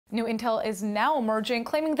New intel is now emerging,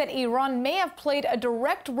 claiming that Iran may have played a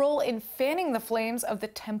direct role in fanning the flames of the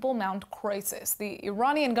Temple Mount crisis. The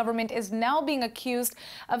Iranian government is now being accused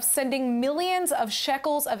of sending millions of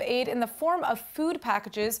shekels of aid in the form of food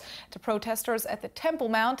packages to protesters at the Temple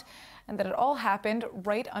Mount, and that it all happened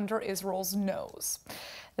right under Israel's nose.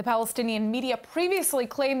 The Palestinian media previously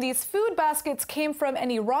claimed these food baskets came from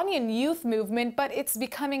an Iranian youth movement, but it's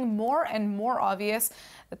becoming more and more obvious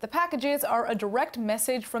that the packages are a direct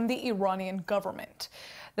message from the Iranian government.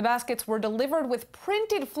 The baskets were delivered with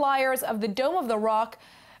printed flyers of the Dome of the Rock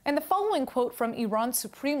and the following quote from Iran's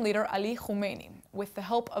Supreme Leader Ali Khamenei: "With the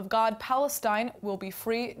help of God, Palestine will be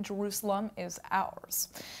free. Jerusalem is ours."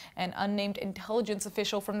 An unnamed intelligence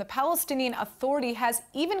official from the Palestinian Authority has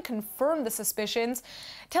even confirmed the suspicions,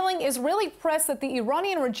 telling Israeli press that the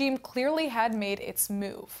Iranian regime clearly had made its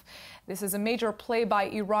move. This is a major play by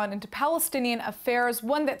Iran into Palestinian affairs,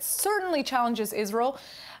 one that certainly challenges Israel.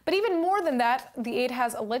 But even more than that, the aid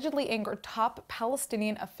has allegedly angered top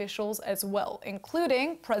Palestinian officials as well,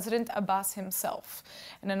 including President Abbas himself.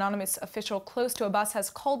 An anonymous official close to Abbas has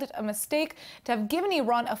called it a mistake to have given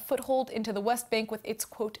Iran a foothold into the West Bank with its,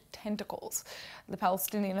 quote, tentacles. The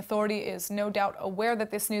Palestinian Authority is no doubt aware that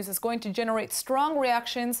this news is going to generate strong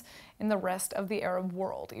reactions in the rest of the Arab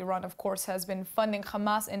world. Iran, of course, has been funding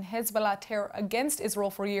Hamas and Hezbollah terror against Israel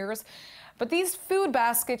for years. But these food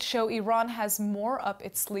baskets show Iran has more up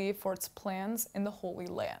its sleeve for its plans in the Holy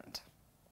Land.